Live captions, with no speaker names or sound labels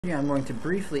I'm going to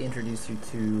briefly introduce you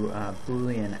to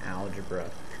Boolean Algebra.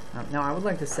 Now I would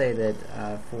like to say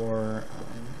that for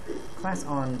class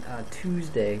on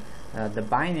Tuesday, the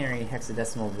binary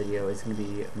hexadecimal video is going to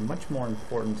be much more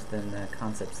important than the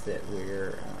concepts that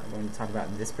we're going to talk about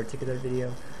in this particular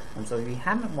video. So if you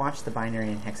haven't watched the binary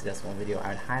and hexadecimal video, I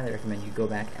would highly recommend you go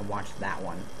back and watch that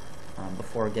one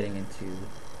before getting into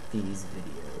these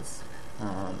videos.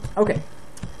 Okay.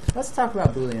 Let's talk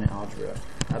about Boolean Algebra.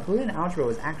 Boolean Algebra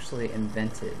was actually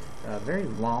invented a very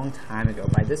long time ago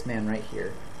by this man right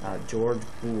here, George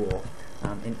Boole,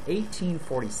 in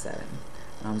 1847.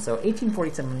 So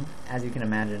 1847, as you can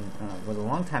imagine, was a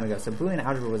long time ago. So Boolean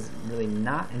Algebra was really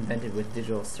not invented with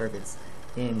digital circuits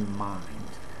in mind.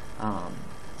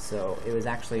 So it was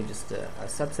actually just a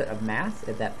subset of math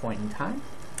at that point in time.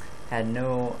 Had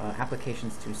no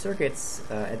applications to circuits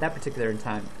at that particular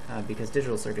time because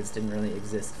digital circuits didn't really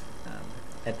exist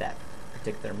at that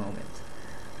particular moment.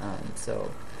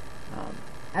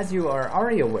 As you are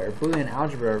already aware, Boolean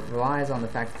algebra relies on the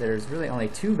fact that there's really only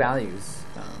two values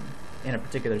in a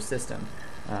particular system.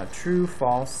 True,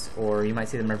 false, or you might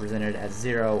see them represented as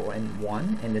 0 and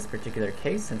 1 in this particular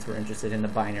case, since we're interested in the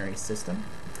binary system.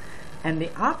 And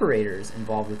the operators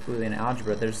involved with Boolean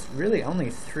algebra, there's really only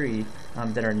three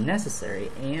that are necessary: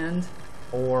 and,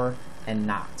 or, and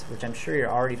not, which I'm sure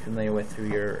you're already familiar with through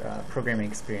your programming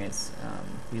experience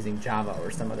using Java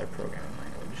or some other programming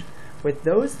language. With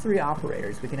those three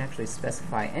operators, we can actually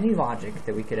specify any logic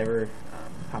that we could ever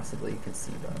possibly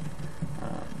conceive of,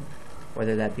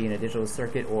 whether that be in a digital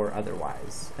circuit or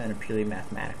otherwise, in a purely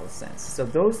mathematical sense. So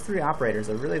those three operators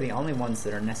are really the only ones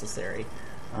that are necessary.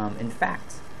 In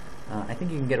fact, I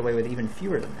think you can get away with even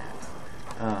fewer than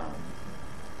that.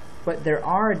 But there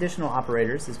are additional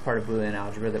operators as part of Boolean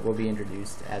algebra that will be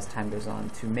introduced as time goes on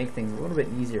to make things a little bit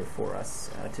easier for us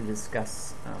to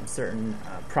discuss certain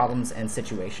problems and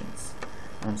situations.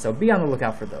 So be on the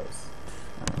lookout for those.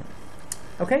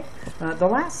 Okay, the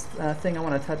last thing I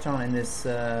want to touch on in this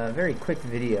very quick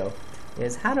video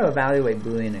is how to evaluate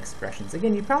Boolean expressions.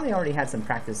 Again, you probably already had some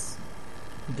practice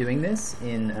doing this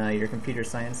in your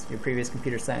previous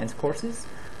computer science courses,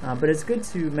 but it's good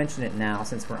to mention it now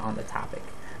since we're on the topic.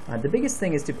 The biggest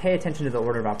thing is to pay attention to the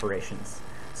order of operations.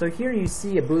 So here you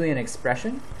see a Boolean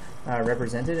expression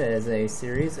represented as a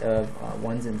series of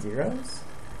ones and zeros,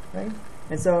 right?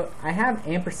 And so I have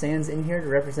ampersands in here to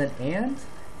represent and.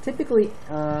 Typically,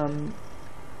 and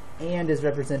is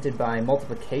represented by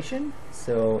multiplication,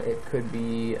 so it could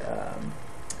be,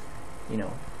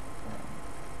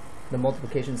 the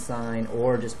multiplication sign,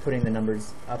 or just putting the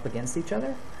numbers up against each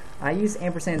other. I use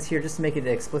ampersands here just to make it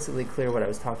explicitly clear what I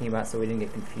was talking about so we didn't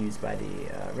get confused by the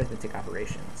arithmetic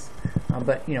operations.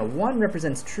 But 1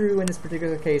 represents true in this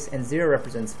particular case, and 0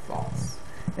 represents false.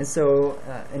 And so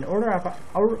in order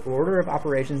of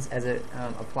operations as it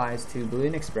applies to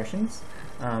Boolean expressions,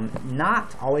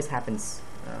 not always happens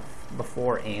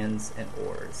before ands and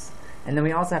ors. And then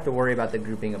we also have to worry about the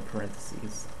grouping of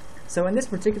parentheses. So in this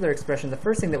particular expression, the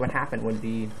first thing that would happen would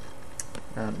be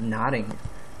knotting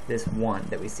this 1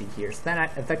 that we see here. So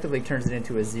that effectively turns it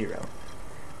into a 0.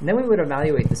 And then we would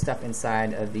evaluate the stuff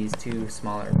inside of these two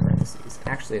smaller parentheses.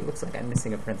 Actually, it looks like I'm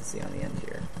missing a parenthesis on the end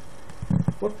here.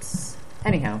 Whoops.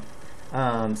 Anyhow,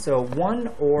 so 1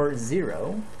 or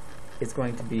 0 is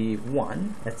going to be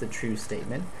 1. That's a true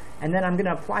statement. And then I'm going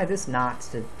to apply this not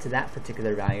to that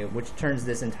particular value, which turns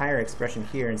this entire expression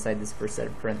here inside this first set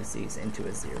of parentheses into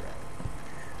a 0.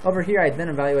 Over here, I then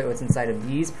evaluate what's inside of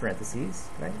these parentheses,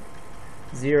 right?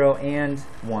 0 and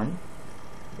 1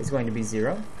 is going to be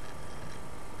 0.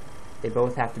 They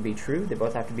both have to be true. They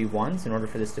both have to be 1s in order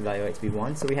for this to evaluate to be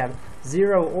 1. So we have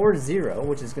 0 or 0,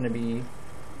 which is going to be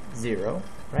 0,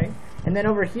 right? And then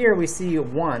over here, we see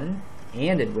 1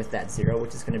 ANDed with that 0,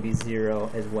 which is going to be 0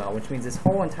 as well, which means this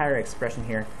whole entire expression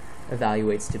here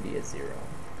evaluates to be a 0.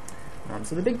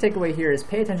 So the big takeaway here is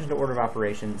pay attention to order of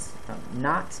operations.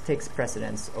 Not takes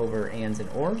precedence over ands and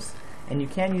ors, and you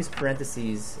can use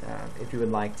parentheses if you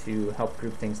would like to help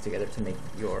group things together to make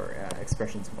your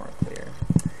expressions more clear.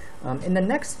 In the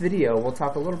next video, we'll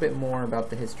talk a little bit more about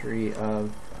the history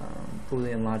of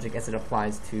Boolean logic as it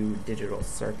applies to digital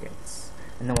circuits.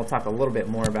 And then we'll talk a little bit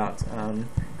more about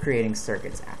creating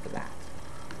circuits after that.